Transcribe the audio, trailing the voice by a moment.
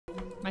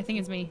I think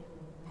it's me.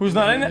 Who's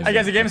not in? I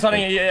guess the game's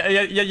starting. Yeah,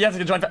 you have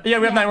to join. Yeah,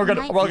 we have 9. We're good.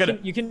 We're all good.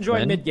 You can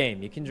join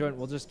mid-game. You can join.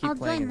 We'll just keep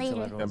playing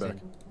until everyone's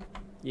in.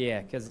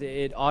 Yeah, because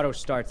it auto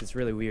starts. It's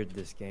really weird,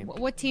 this game.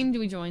 What team do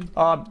we join?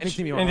 Any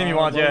team you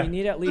want, yeah. We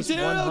need at least 1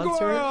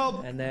 hunter,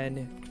 and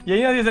then... Yeah,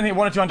 you know there's 1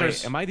 or 2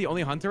 hunters. Wait, am I the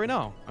only hunter right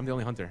now? I'm the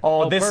only hunter.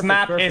 Oh, this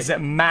map is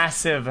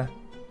massive.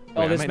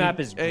 Oh, this map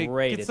is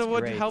great. Can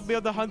someone help me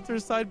on the hunter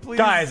side, please?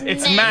 Guys,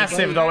 it's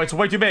massive, though. It's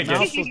way too big.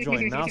 Mouse will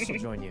join. Mouse will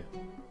join you.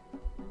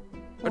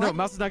 Oh, no,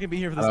 Mouse is not going to be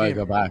here for this game.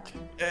 Go back.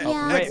 X,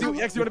 you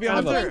want to be a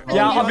hunter?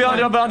 Yeah, I'll be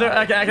under.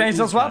 Can I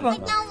still swap?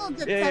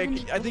 Yeah,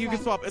 I think you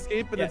can swap.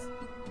 Escape, and it's...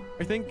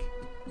 I think...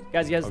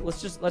 Guys,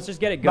 let's just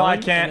get it going. No, I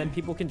can't. And then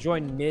people can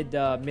join mid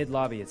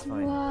lobby. It's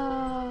fine.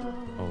 Whoa.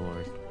 Oh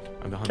lord,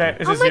 I'm the hunter.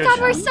 Okay, oh my god,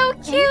 we're so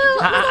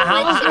cute.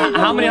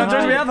 How many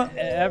hunters do we have?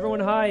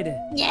 Everyone hide.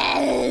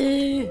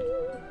 Yeah.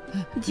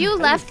 Do you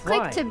left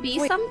click to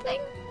be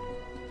something?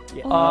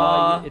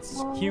 Yeah,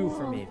 it's Q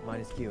for me.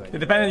 Mine is Q. It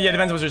depends. Yeah, it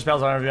depends what your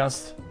spells are. To be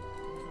honest.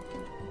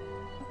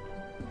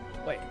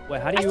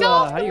 Wait, how do you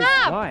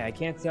fly? I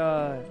can't.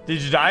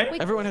 Did you die?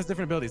 Everyone has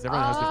different abilities.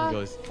 Everyone has different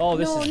abilities. Oh,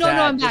 this is no, bad.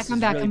 I'm back. I'm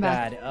back. Really I'm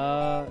back.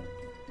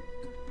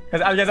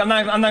 Guys, I'm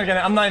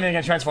not even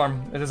gonna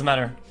transform. It doesn't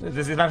matter.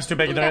 This map's too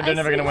big. They're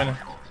never gonna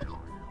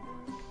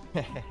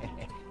win.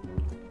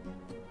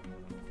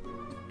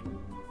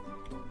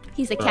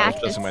 He's a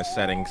cactus. Those are my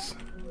settings.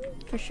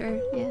 For sure,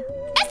 yeah.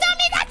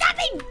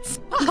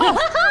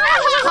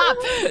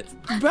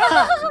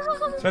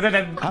 So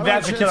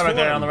that's a killer right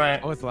there on the right.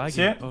 Oh, it's laggy.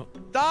 See it? Oh.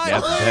 Die! Yeah,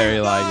 it's very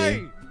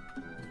laggy.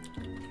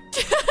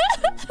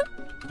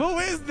 Who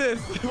is this?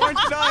 You aren't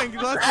dying,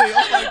 Leslie.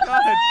 Oh my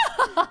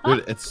god.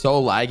 Dude, it's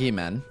so laggy,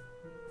 man.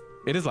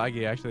 It is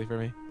laggy, actually, for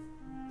me.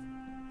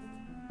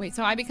 Wait,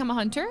 so I become a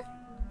hunter?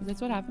 Is that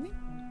what's happening?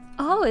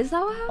 Oh, is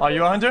that what happened? Are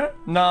you a hunter?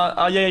 No.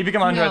 Yeah, you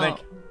become a hunter, I think.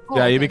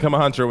 Yeah, you become a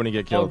hunter when you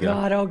get killed.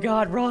 Oh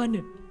god,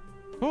 run!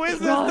 Who is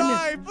this?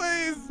 Die,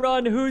 please!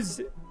 Run,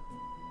 who's...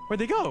 Where'd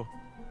they go?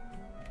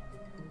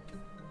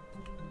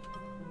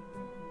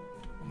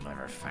 I'll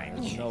never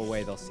find you. No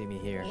way they'll see me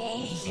here.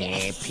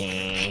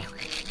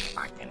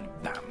 Fucking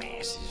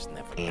dumbasses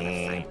never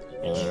gonna find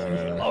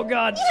you. Oh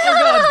god!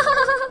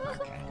 Oh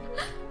god!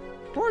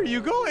 Where are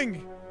you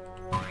going?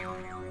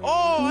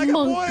 Oh, I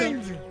got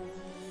points!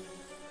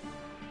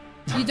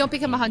 You don't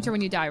become a hunter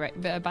when you die,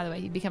 right? By the way,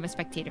 you become a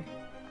spectator.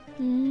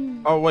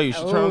 Oh wait, you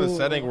should turn on the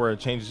setting where it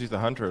changes you to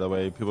hunter. That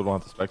way people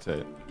don't have to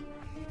spectate.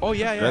 Oh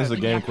yeah, It ends the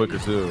game quicker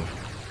too.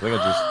 I think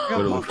I just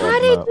literally. How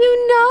did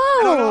you know?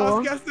 I don't know. I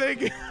was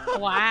guessing.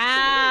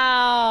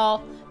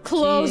 Wow.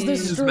 Close the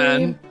stream.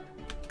 Man.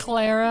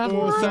 Clara.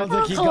 Oh, sounds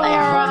like he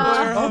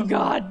Clara. Oh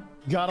god!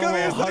 Got a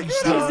little hug.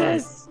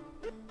 Jesus!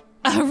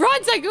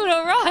 Run,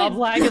 Sykkuno, run! I'm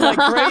lagging like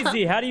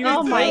crazy. How do you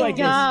Oh my like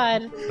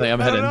god. I'm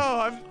I heading.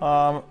 don't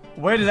know.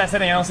 Where is that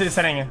setting? I don't see the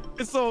setting.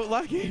 It's so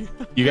laggy.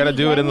 You gotta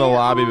do it in the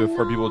lobby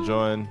before people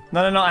join.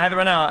 No. I have it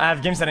right now. I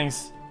have game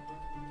settings.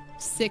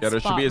 Yeah, there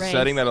should be a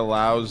setting that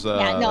allows.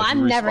 Yeah, no, like, I'm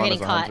you never respawn getting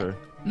as a caught. hunter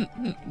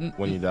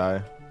when you die. I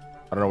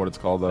don't know what it's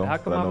called though. How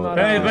come but I I'm know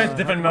not? It's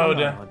different how come I'm mode.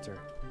 not a hunter?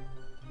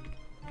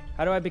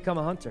 How do I become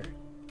a hunter?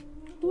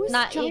 You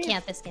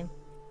can't this game.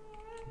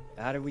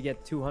 How did we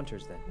get 2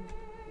 hunters then?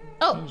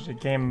 Oh, There's a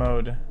game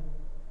mode.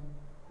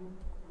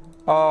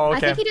 Oh, okay. I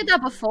think he did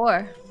that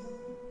before.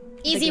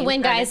 Easy game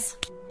win, started. guys.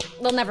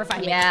 They'll never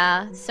find me.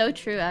 Yeah, so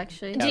true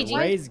actually. Yeah, GG.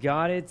 Ray's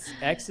got it.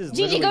 X is GG,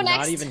 literally go not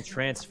next. even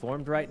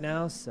transformed right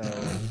now, so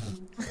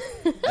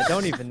I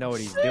don't even know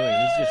what he's doing.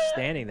 He's just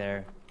standing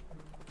there.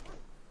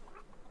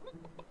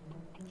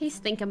 He's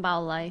thinking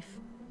about life.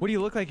 What do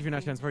you look like if you're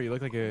not transformed? You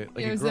look like a girl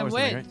or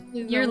something, right?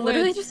 You're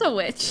literally just a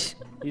witch.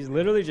 He's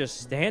literally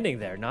just standing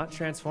there, not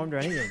transformed or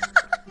anything.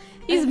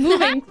 He's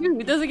moving too.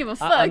 He doesn't give a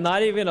fuck. I'm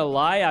not even gonna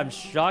lie. I'm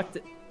shocked.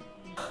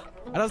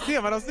 I don't see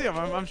him.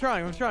 I'm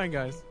trying,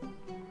 guys.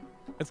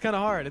 It's kind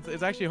of hard.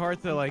 It's actually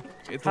hard to like.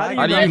 It's How do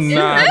How do you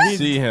not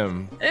see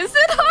him? Is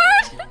it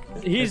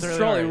hard? He's really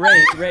trolling.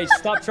 Ray,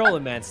 stop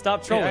trolling, man.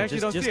 Stop trolling. I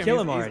actually don't just see him.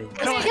 kill him He's- already.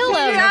 Just kill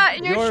him. Yeah,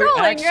 you're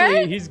trolling, actually,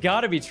 right? he's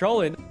gotta be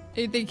trolling.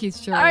 I think he's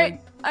trolling.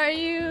 Are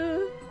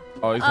you?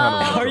 Oh, he's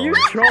not. Are you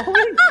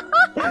trolling?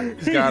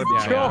 He's gotta be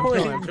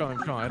trolling. I'm trolling.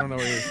 I don't know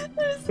where he is.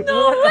 There's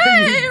no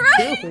way,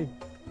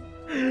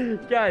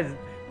 right? Guys,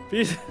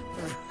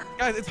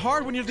 Guys, it's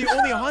hard when you're the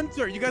only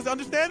hunter. You guys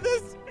understand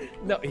this?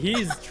 no,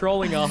 he's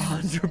trolling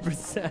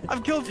 100%.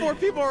 I've killed 4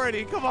 people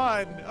already. Come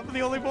on. I'm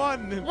the only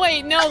one.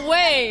 Wait, no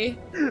way.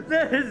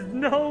 There is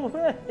no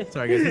way.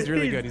 Sorry, guys. He's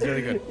really good. He's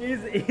really good.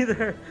 He's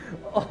either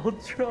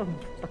ultra.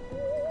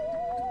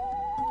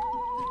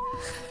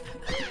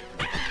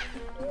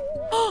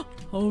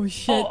 Oh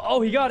shit.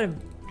 Oh, he got him.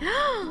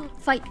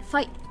 Fight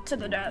to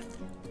the death.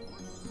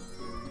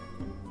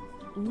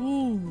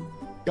 Ooh.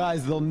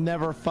 Guys, they'll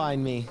never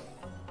find me.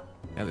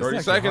 Yeah, this 30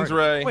 is actually seconds, hard.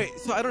 Ray. Wait,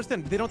 so I don't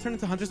understand. They don't turn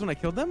into hunters when I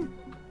killed them?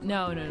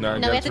 No. No,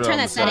 No, we have to turn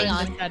that setting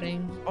on.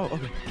 Oh,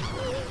 okay.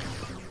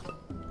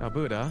 Now,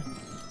 Buddha.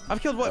 I've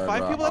killed, what, Sorry, 5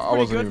 bro. people? That's I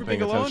pretty wasn't good even for being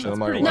paying alone? attention. That's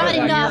I'm pretty like,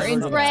 good. Not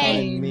enough, You're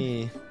Ray.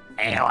 Me.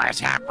 Hey, what's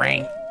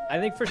happening? I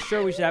think for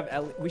sure we should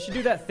have. We should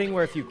do that thing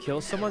where if you kill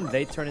someone,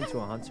 they turn into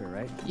a hunter,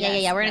 right?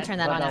 Yeah. We're gonna turn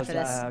that on after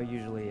this.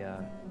 Usually.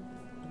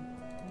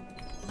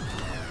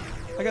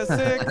 I got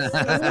 6. That's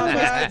not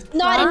bad.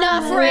 Not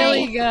enough,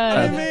 Really Ray. good.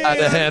 Had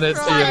to hand it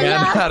to you,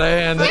 man. Had to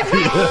hand it to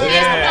you.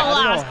 Yeah. I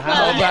don't know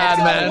how bad,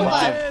 man.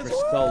 man. For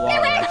so long.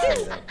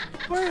 Actually.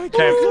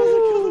 Okay.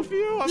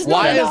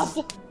 Why is...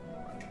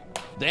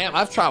 Damn,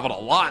 I've traveled a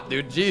lot,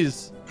 dude.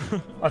 Jeez.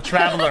 A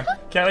traveler.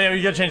 Okay, yeah,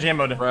 we gotta change game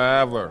mode.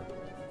 Traveler.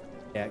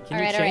 Yeah. Can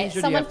Alright, you change? Or do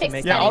you someone have to fix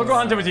make Yeah, that. I'll go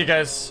hunter with you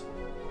guys.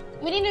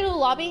 We need a new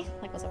lobby.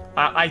 Like, what's up?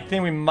 I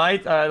think we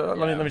might.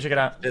 Let me check it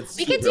out. It's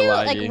We could super do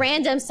laggy. like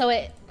random, so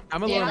it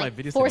I'm alone on my like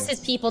video forces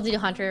settings. people to do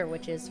hunter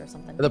witches or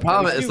something. The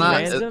problem is Do not...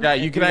 random Yeah,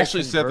 you and can do a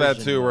actually set that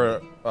conversion. too,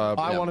 where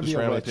I wanna just be a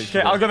randomly witch. takes Okay,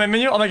 you I'll there. go main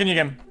menu. I'll make a new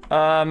game. Wait.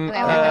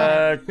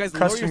 Guys, lower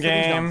Custom your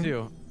settings down, game.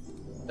 too.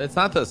 It's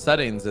not the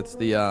settings, it's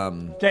the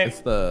it's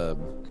the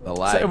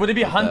lag. So would it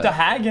be hunt the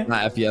hag?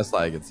 Not FPS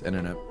lag, it's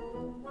internet.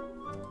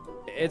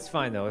 It's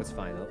fine though. It's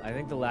fine. I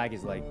think the lag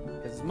is like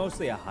it's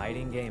mostly a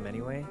hiding game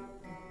anyway.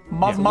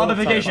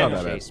 Mobbification.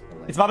 not bad.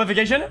 It's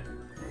mobbification?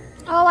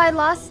 Oh, I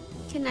lost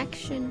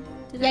connection.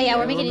 Did I Yeah, do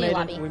we're it? making a new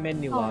lobby. We made a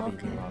new Oh, lobby.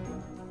 okay. New lobby.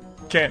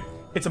 Okay.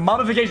 It's a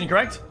mobbification,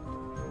 correct?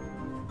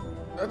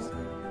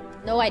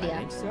 No I idea.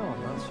 think so.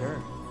 I'm not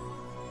sure.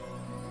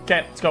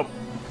 Okay, let's go.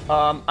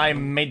 I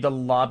made the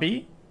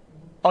lobby.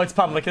 Oh, it's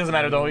public. It doesn't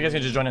matter though. You guys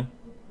can just join in.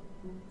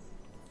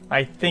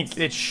 I think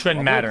it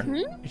shouldn't matter.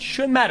 It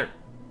shouldn't matter.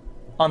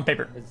 On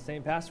paper. Is it the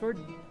same password?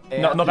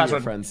 No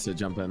password. Friends to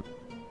jump in.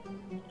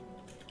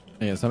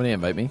 Yeah, somebody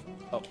invite me.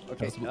 Oh,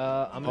 okay. I'm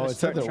Oh, gonna it start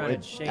said that trying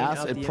it to chain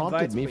asked- out it the prompted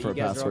invites, me but for you a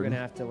guys are all password. gonna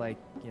have to like,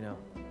 you know.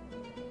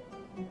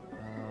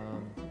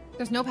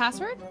 There's no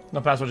password?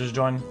 No password, just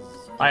join.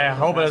 I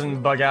hope it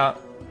doesn't bug out.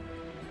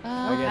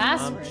 Okay,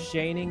 Password. I'm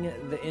chaining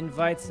the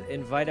invites.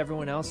 Invite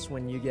everyone else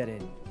when you get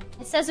in.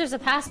 It says there's a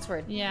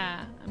password.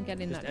 Yeah, I'm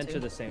getting Just that enter too.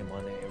 the same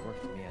one. It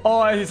worked for me.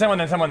 Oh, it's someone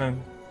then, someone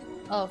then.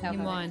 Oh, okay. You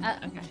won.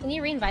 Okay. Can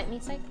you reinvite me,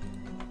 Syke?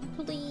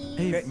 Please.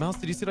 Hey, Mouse,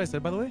 did you see what I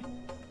said, by the way?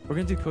 We're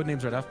gonna do code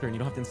names right after, and you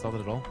don't have to install it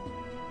at all.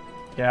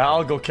 Yeah,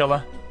 I'll go kill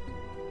her.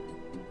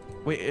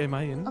 Wait, am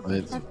I in? Okay,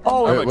 It's- that's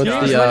Oh, Alright, what's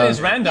this the, one is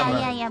random.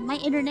 yeah. My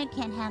internet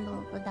can't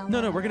handle it without.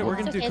 No, we're gonna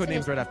It's do okay, code it's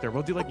names okay. right after.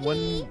 We'll do like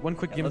one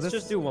quick game of Let's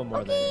this. just do one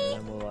more then,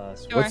 and then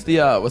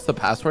we'll. What's the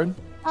password?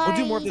 We'll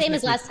do more of this Same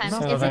next as last week. time.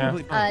 Mouse, It's Okay.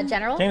 completely fine.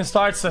 general. Game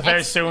starts very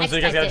Ex- soon, so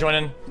you guys gotta expected. join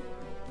in.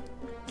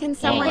 Can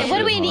someone? Okay, what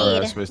do we Oh,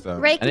 need? yeah, spaced out.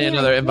 Ray, I can need you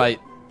another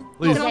invite.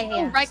 Please. Okay,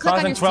 yeah. Right click Starts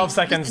on in your 12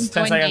 Steam seconds, and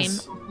 10 join game.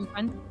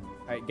 seconds.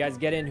 All right, guys,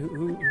 get in.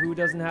 Who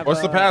doesn't have?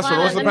 What's the password?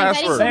 What's the I'm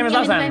inviting password? Same as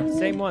last someone. time.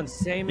 Same one.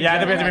 Same. Yeah, I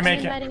think we exact have to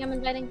one. remake it. I'm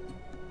inviting.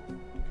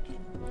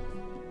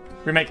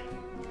 Remake.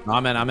 No,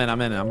 I'm in. I'm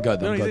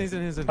good. No, I'm good. he's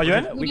in. Are you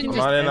in? We can I'm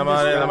just on in, end I'm this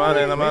on in, I'm on round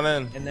in, I'm on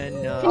in. And then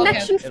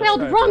Connection it'll failed.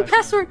 start Wrong fresh.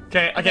 password.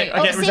 Okay, Oh,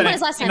 same resetting. one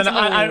as last time. No, no,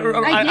 I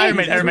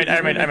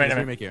remade.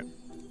 Remake it.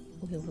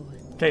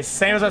 Okay,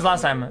 same as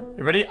last time.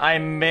 You ready? I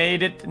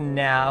made it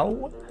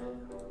now.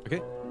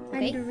 Okay. I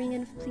need a ring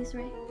in, please,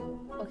 Ray.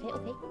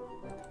 Okay.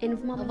 In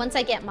mama. Once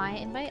I get my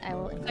invite, I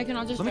will. I can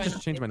all just Let me join.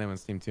 just change my name on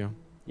Steam too.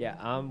 Yeah,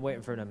 I'm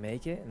waiting for her to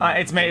make it. and then-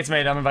 It's made. It's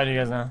made. I'm inviting you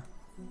guys now.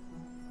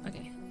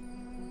 Okay.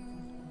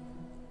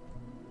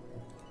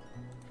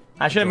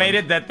 I should have made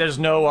it that there's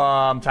no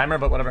timer,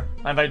 but whatever.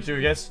 I invited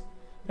you guys.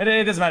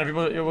 It doesn't matter.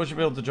 People should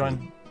be able to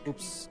join.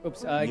 Oops.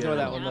 Ignore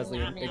that one,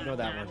 Leslie. Ignore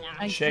that one.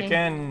 Okay.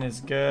 Chicken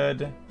is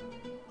good.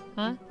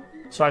 Huh?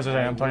 Sorry.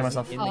 I'm talking to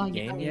myself. In Oh, the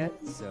yeah. game yet,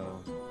 so.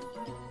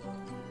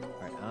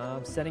 All right,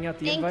 I'm setting out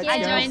the Thank invites.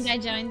 you. guys. I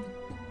joined.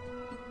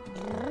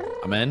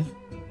 I'm in.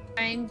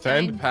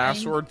 Send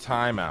password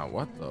timeout.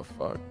 What the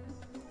fuck?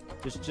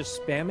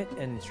 Just spam it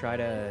and try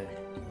to,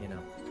 you know.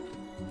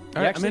 You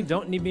Alright, actually I'm in.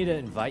 don't need me to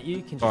invite you.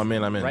 You can just Oh, I'm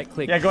in. right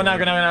click. Yeah, go now.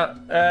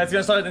 It's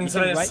gonna start in You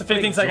can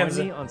 15 seconds.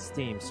 Join me on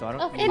Steam, so I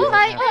don't. Oh, you don't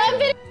invite. have Oh, I'm to-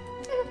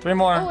 getting. 3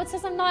 more. Oh, it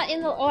says I'm not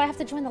in the. Oh, I have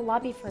to join the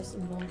lobby first.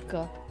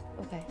 Monka.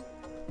 Okay.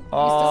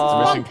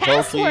 Missing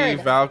password.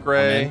 Poki,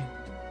 Valkyrae.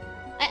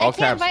 I All can't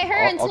caps, invite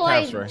her all until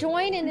caps, I Ray.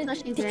 join and No,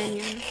 she's in.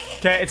 Yeah.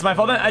 Okay, it's my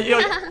fault then. Okay,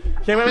 wait,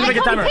 we have to make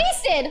a I timer.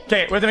 pasted.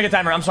 Okay, we have to make a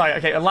timer. I'm sorry.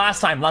 Okay,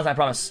 last time, I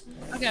promise.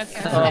 Okay.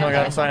 Oh my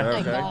god, I'm sorry.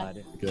 Okay.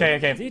 God.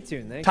 Okay.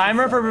 Z-Tune, thanks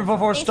Timer for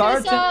before Thanks for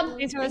the start. sub.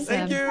 Thanks for the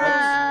Thank sub. you.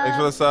 Thanks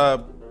for the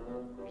sub.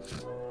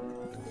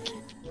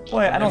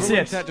 Wait, I don't see Everyone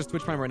in it. chat, just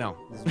Twitch Prime right now.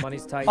 This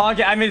money's tight. Oh,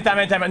 okay, I made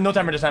a timer. No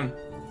timer this time.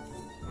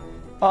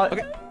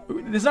 Okay.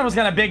 This map was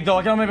kind of big though.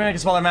 I can maybe make a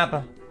smaller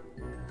map.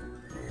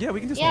 Yeah, we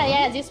can do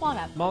Yeah, do small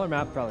map. Smaller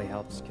map probably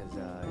helps because.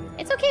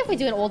 It's okay if we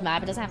do an old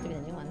map. It doesn't have to be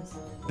the new ones.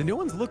 The new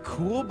ones look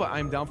cool, but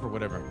I'm down for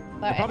whatever.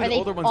 But Probably are the they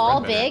older ones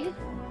all run better. big?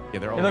 Yeah,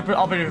 they're They all. look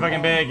all pretty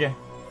fucking big.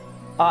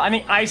 I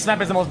think ice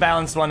map is the most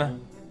balanced one.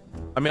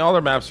 I mean, all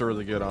their maps are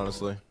really good,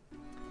 honestly.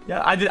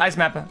 Yeah, I did ice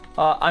map.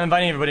 I'm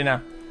inviting everybody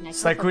now.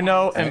 Nice.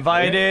 Sykkuno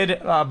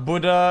invited.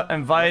 Buddha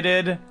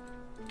invited.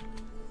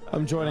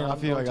 I'm joining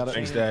off you. I got it.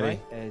 Thanks, Daddy. Right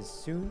as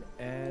soon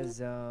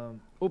as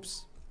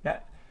oops. Yeah.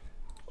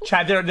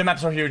 Chad, the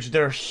maps are huge.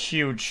 They're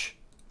huge.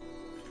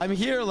 I'm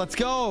here. Let's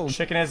go.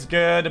 Chicken is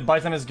good.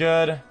 Bison is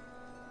good.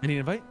 I need an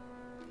invite.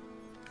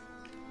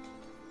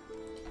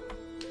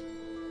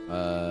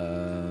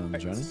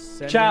 Johnny?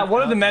 Chat,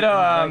 what are the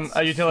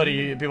meta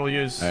utility people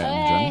use?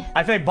 Okay.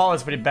 I feel like ball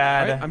is pretty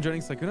bad. Alright, I'm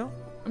joining Sykkuno.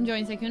 I'm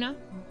joining Sykkuno.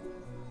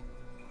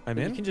 I'm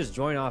in. You can just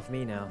join off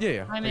me now.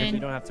 Yeah. I'm You in.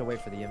 don't have to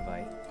wait for the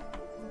invite.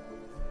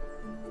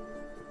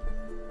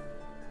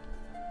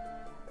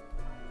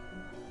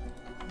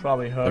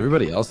 Probably hook.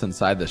 Everybody else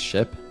inside the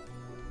ship?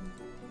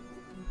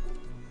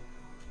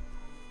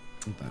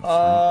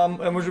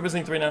 And we're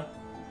missing 3 now.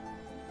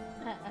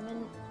 I'm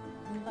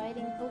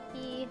inviting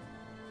Poki.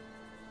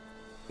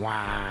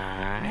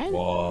 What?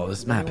 Whoa,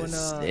 this map is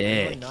Anyone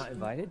sick. not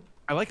invited?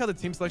 I like how the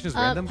team selection is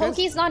random. guys.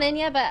 Poki's not in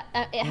yet, but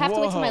I have to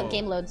wait till my Whoa.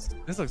 game loads.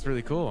 This looks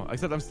really cool.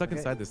 Except I'm stuck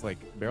inside this like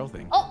barrel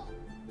thing. Oh,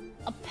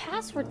 a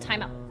password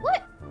timeout.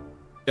 What?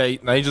 Yeah,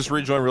 now you just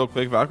rejoin real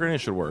quick, Valkyrae, and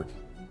it should work.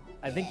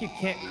 I think you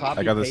can't copy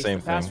I got the paste same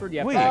the thing. password. You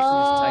have Wait. to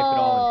actually just type it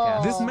all in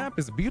caps. This map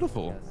is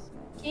beautiful.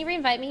 Can you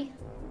reinvite me?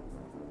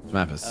 This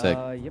map is sick.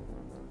 Yep.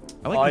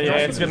 I like Oh the yeah,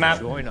 graphics. it's a good map.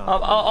 Join on.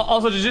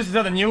 Also, just to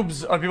tell the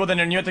noobs or people that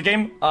are new at the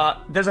game,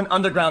 there's an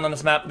underground on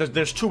this map.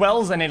 There's 2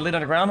 wells and they lead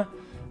underground,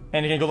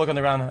 and you can go look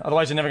underground.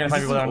 Otherwise, you're never gonna Is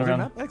find this people that are an older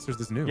underground. map, X, or is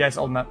this new? Yeah, it's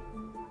old map.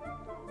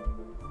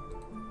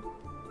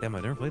 Damn,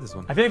 I've never played this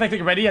one. I feel like if I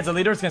click ready as a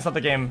leader, it's gonna stop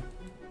the game.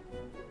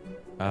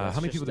 How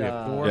many people do we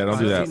have? 4, Yeah, don't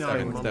do 5,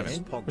 that.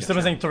 7. We're still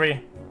missing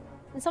 3.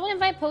 Can someone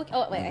invite Poki?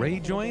 Oh, wait. Ray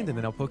joined, and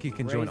then now Poki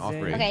can join off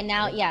Ray. Okay,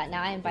 now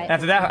I invite.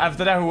 After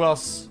that, who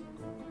else?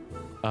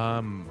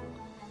 I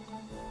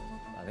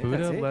think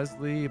that's Buddha, it.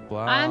 Leslie,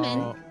 Blau. I'm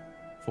in.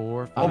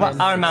 4, What about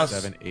 5, our 6, mouse?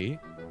 7, 8.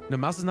 No,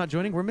 Mouse is not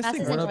joining. We're missing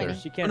Mouse one isn't other.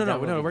 joining. She can't No,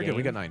 download we're the good.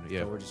 We got game, 9. Yeah.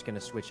 So we're just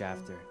gonna switch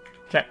after.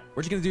 Okay,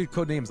 We're just gonna do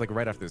code names like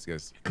right after this,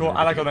 guys. cool.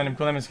 I like Codename.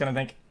 Codename is gonna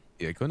think.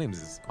 Yeah, code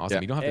names is awesome.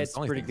 Yeah. You don't have to It's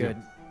install pretty anything, good.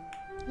 too.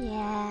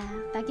 Yeah,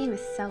 that game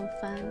is so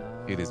fun.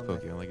 It is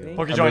Poki. I like it.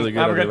 Poki I'm join. really good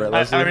We're at it, good. right, I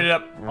Leslie? read it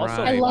up.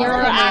 Also, Right. love You're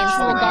it.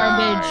 actual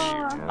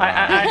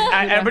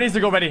garbage. Everybody needs to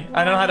go ready.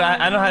 I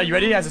don't know how you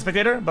ready as a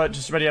spectator, but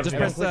just ready up. Just to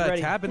press go.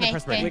 ready. tab and then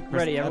press ready. Okay. Click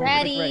ready. Everyone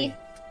click Ready.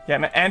 Yeah,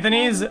 man.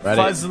 Anthony's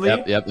Ready?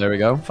 Fuslie. Yep, there we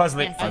go.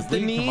 Fuslie. Yes.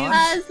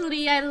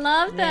 Fuslie, I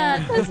love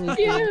that. That's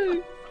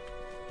cute.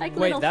 Like Wait,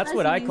 little that's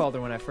what I Fuslies. called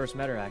her when I first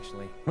met her,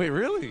 actually. Wait,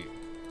 really?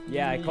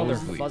 Yeah, I called her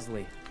Fuslie.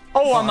 Fuslie.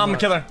 Oh, I'm a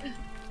killer.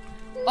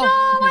 No,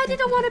 I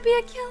didn't want to be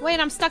a killer. Wait,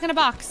 I'm stuck in a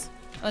box.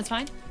 Oh, that's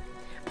fine.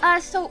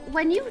 So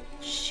when you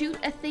shoot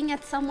a thing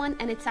at someone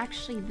and it's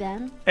actually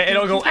them,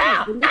 It'll go. you hit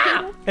Ah! an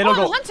indicator? It'll Oh,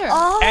 go. Hunter.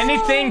 Oh.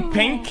 Anything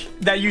pink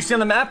that you see on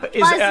the map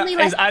is Fuzzy,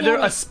 like either a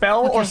panic.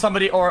 spell or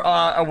somebody or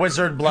a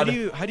wizard blood.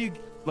 How do you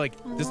like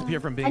disappear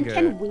from being And a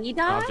can we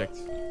die? object?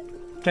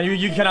 Can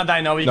you cannot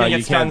die. No, you No, can you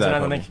get can't stuns and die,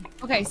 everything.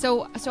 Okay,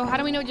 so how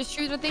do we know just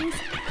shoot at things?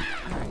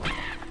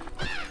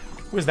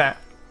 Who's that?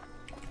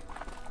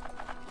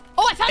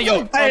 Oh, I found Yo,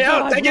 one. hey, yo,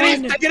 God, take it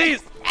easy, take it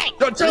easy.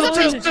 Yo, chill. Oh,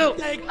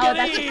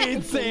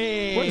 that's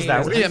a What is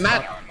that? What are you,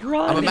 Matt?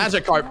 I'm a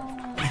magic carp.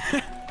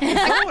 I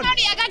got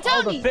Tony. I got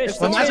All the Tony. fish.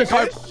 I'm a magic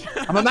carp.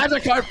 I'm a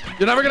magic carp.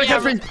 You're never gonna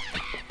catch me.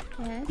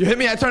 Yes. You hit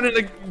me, I turn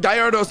into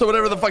Gyarados or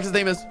whatever the fuck his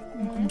name is.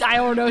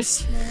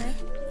 Diornos.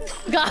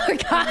 Got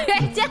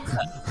it.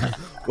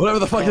 Whatever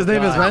the fuck his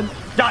name is, man.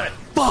 Got it.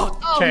 Fuck.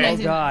 Oh, Okay. Oh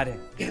amazing. god.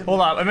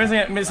 Hold on. I'm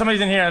missing.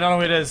 Somebody's in here. I don't know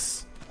who it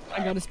is.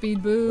 I got a speed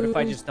What boost. if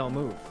I just don't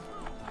move?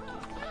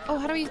 Oh,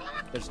 how do we?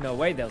 There's no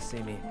way they'll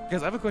see me.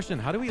 Guys, I have a question.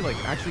 How do we like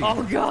actually?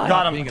 Oh god.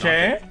 Got him. being an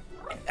Okay.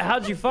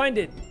 How'd you find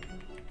it?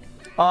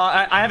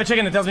 I have a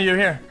chicken that tells me you're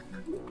here.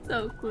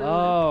 So cool.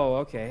 Oh,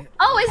 okay.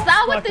 Oh, is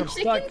that what the I'm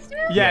stuck. chickens do?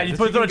 Yeah, Yeah, you the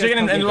put throw a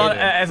chicken chicken in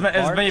gets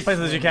as many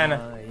places as you can.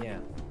 Yeah.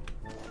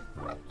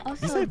 Oh, You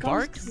so say it goes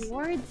barks?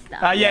 towards them.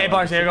 Yeah, it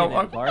barks. There you go.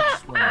 Chicken that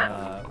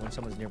barks when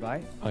someone's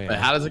nearby. Oh yeah. Wait,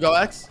 how does it go,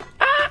 X?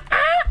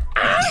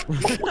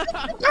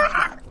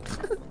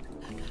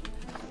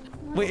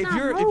 Wait, It's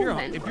not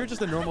moving. if you're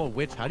just a normal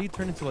witch, how do you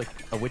turn into like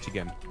a witch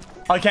again?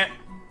 I can't.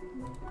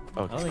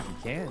 I don't think you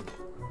can.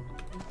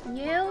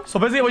 You? So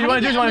basically, what you want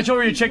to do is you want to show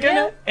your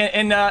chicken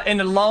Yeah. in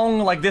the long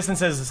like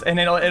distances, and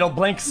it'll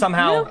blink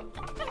somehow.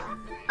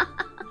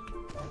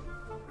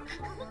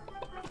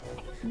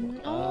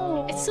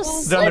 Oh, it's so The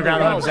silly.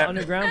 underground Oh, the 100%.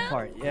 underground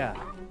part, yeah.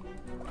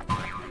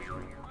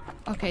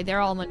 Okay, they're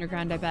all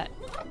underground. I bet.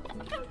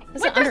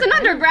 Wait, there's an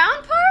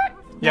underground part?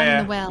 Down Yeah,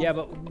 in the well. Yeah,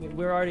 but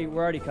we're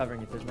already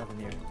covering it. There's nothing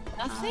here.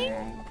 Nothing.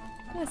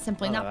 That's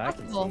simply Oh, not I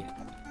can possible. see.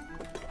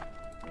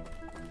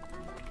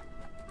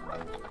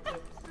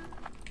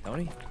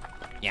 Tony?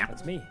 Yeah.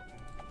 That's me.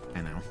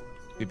 I know.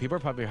 Dude, people are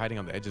probably hiding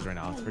on the edges right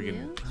now. It's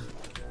freaking.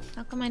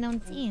 How come I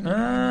don't see him?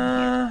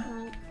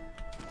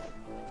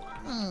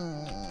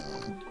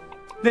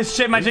 This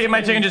shit, my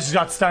chicken just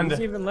got Who's stunned.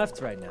 even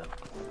left right now?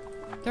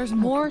 There's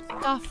more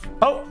stuff.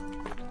 Oh,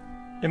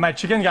 yeah, my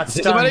chicken got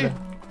Is somebody? stunned.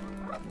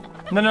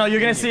 No, you're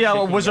gonna see a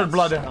Chicken wizard got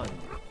blood. stunned.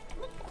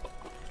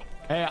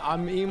 Hey,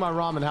 I'm eating my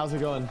ramen. How's it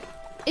going?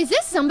 Is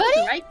this somebody?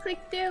 Right click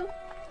do?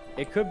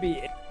 It could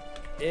be.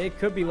 It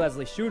could be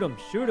Leslie. Shoot him.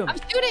 Shoot him. I'm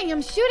shooting.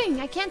 I'm shooting.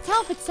 I can't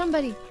tell if it's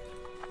somebody.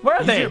 Where are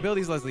Lose they? your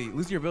abilities, Leslie.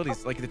 Lose your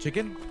abilities, like the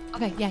chicken.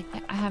 Okay, yeah,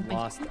 I have my.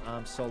 Lost.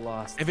 I'm so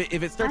lost. If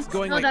it starts That's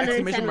going not like under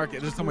exclamation 10 mark,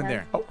 there's someone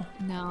there. Oh,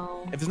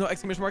 No. If there's no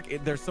exclamation mark,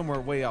 there's somewhere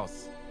way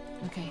else.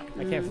 Okay.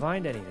 I can't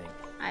find anything.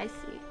 I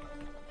see.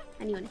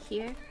 Anyone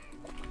here?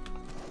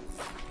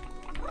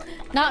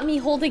 Not me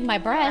holding my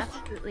breath.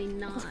 Absolutely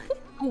not.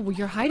 Oh,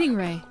 you're hiding,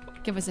 Ray.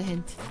 Give us a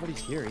hint. Nobody's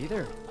here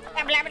either.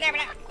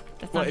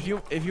 That's Well, not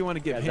if you want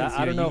to get hints,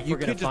 I don't know if you we're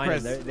gonna could just find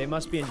press. them. They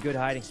must be in good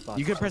hiding spots.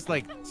 You could press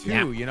like 2,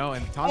 Yeah. you know,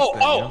 and taunt Oh,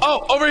 them, you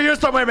know? over here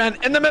somewhere, man.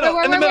 In the middle,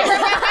 in the middle.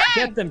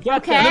 Get them, get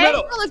Okay. them. In the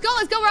middle. Let's go,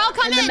 let's go. We're all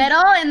coming. In the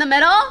middle? In the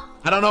middle?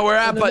 I don't know where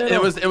at, In the but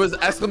middle. it was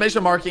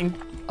exclamation marking.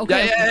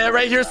 Okay. Yeah,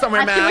 right here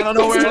somewhere, man. I feel don't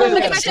know like where this it Look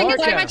is. at my chickens.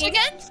 Look at my Bark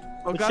chickens.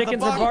 Oh, The God,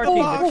 chickens fuck. are barking.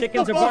 The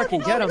chickens are barking.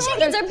 Get them.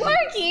 Chickens are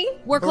barking.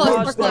 We're close.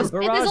 Barrage We're close. them,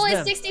 There's barrage only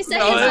them. 60 No,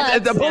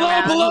 seconds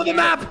left. below the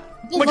map.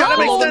 Oh my God, that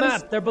Below makes the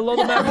sense. map. They're below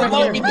the map Below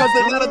right here. because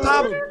they're not on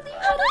top.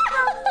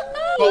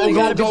 They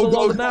gotta be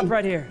below the go. map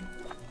right here.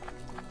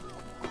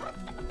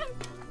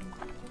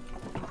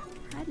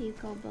 How do you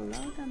go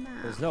below the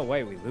map? There's no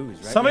way we lose,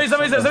 right? Somebody's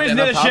near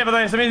the ship, by the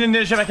way. Somebody's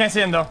near the ship. I can't see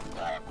him though.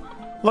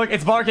 Look,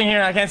 it's barking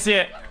here. I can't see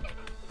it.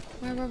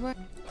 Where?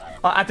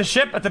 At the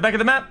ship, at the back of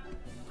the map.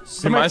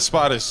 See, my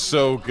spot is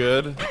so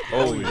good.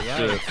 Holy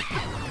shit.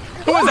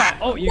 Who was that?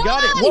 Oh, you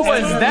got it. What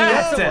was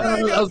that?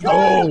 Let's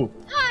go.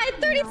 Hi,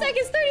 30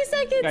 seconds, 30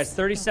 seconds. Guys,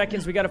 30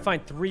 seconds. We gotta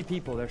find 3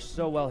 people. They're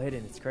so well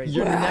hidden. It's crazy.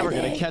 You're never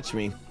gonna catch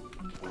me.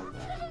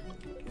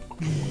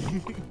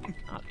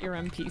 Not your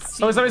NPC.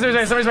 Somebody's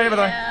right here, by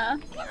the way. Yeah.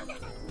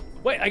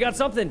 Wait, I got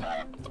something.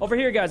 Over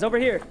here, guys. Over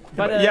here.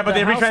 By the- Yeah, but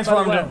they the house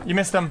by the well. retransformed. You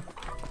missed them.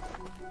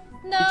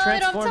 No, He I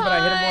don't transformed, have but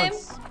I hit him time.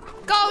 once.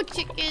 Go,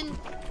 chicken.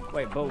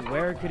 Wait, but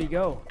where could he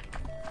go?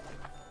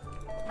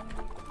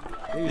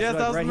 He was Yes, like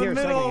that was right in the here a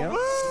second middle. ago.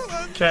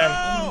 Okay.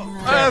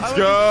 Let's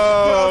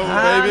go,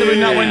 How baby. did we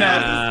not win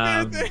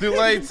that? Too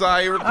late,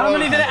 Si. You were How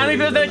many close.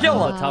 did I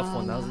kill? A tough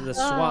one. That was the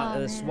SWAT.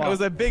 The It SWAT.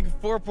 was a big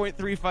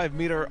 4.35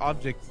 meter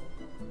object.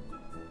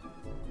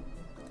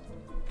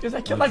 Because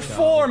I killed like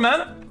 4,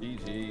 man.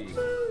 GG.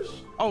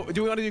 Oh,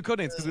 do we want to do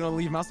codenames? Because we don't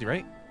leave Mousy,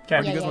 right? Okay.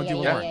 You guys want to do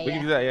Yeah, more? we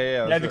can do that.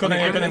 Yeah. Yeah, the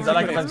codenames. I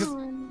like it.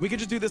 We could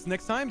just do this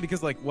next time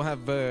because like we'll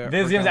have.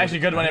 This game's actually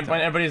good when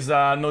everybody's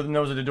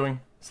knows what they're doing.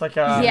 It's like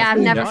Yeah, I've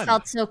cool. never Done.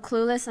 felt so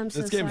clueless. I'm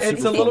so This game's sorry.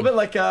 It's a little bit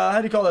like how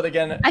do you call it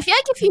again? I feel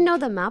like if you know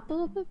the map a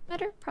little bit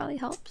better, probably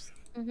helps.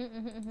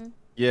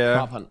 Yeah.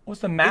 Prop hunt.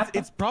 What's the map?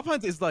 It's prop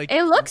hunt is like.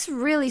 It looks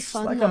really It's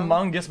fun. like though.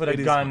 Among Us with a It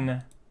is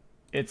gun.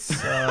 It's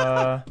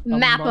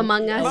Map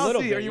Among Us. A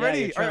little Mousy, are bit, you yeah, ready?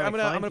 you're trying Alright,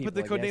 to I'm gonna find put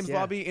the people, I guess, codenames yeah.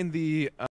 lobby in the.